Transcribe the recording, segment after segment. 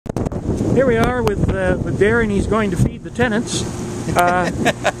Here we are with Darren. He's going to feed the tenants.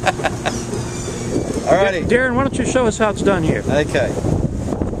 Alrighty. Darren, why don't you show us how it's done here? Okay.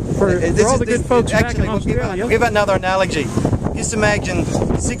 For all the good folks back in Australia. We'll give another analogy. Just imagine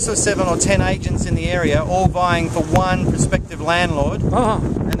 6 or 7 or 10 agents in the area all vying for one prospective landlord.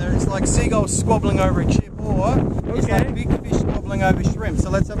 And there's like seagulls squabbling over a chip, or it's like big fish squabbling over shrimp. So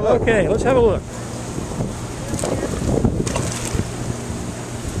let's have a look. Okay, let's have a look.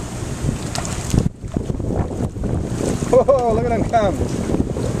 Oh, look at them come.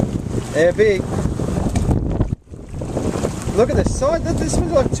 They're big. Look at the side. This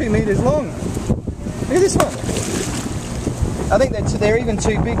one's like 2 meters long. Look at this one. I think they're even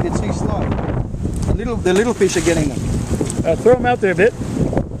too big. They're too slow. The little fish are getting them. Throw them out there a bit.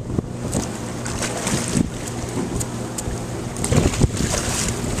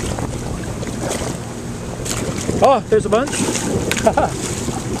 Oh, there's a bunch.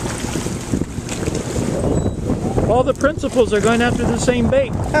 All the principals are going after the same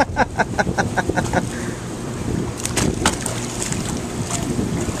bait.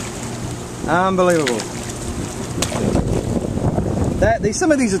 Unbelievable.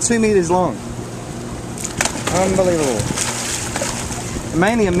 Some of these are 2 meters long. Unbelievable.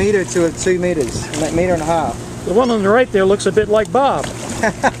 Mainly a metre to 2 meters, a metre and a half. The one on the right there looks a bit like Bob.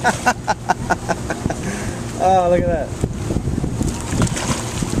 Oh, look at that.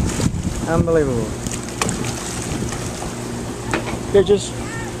 Unbelievable. They're just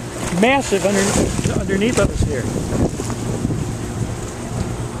massive underneath of us here.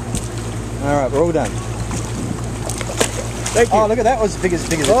 Alright, we're all done. Thank you. Oh, look at that, was as big as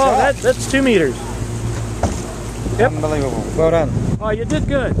a shark. That's 2 meters. Yep. Unbelievable. Well done. Oh, you did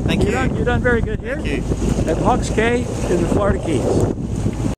good. Thank you. You've done very good here. Thank you. At Hawks Cay in the Florida Keys.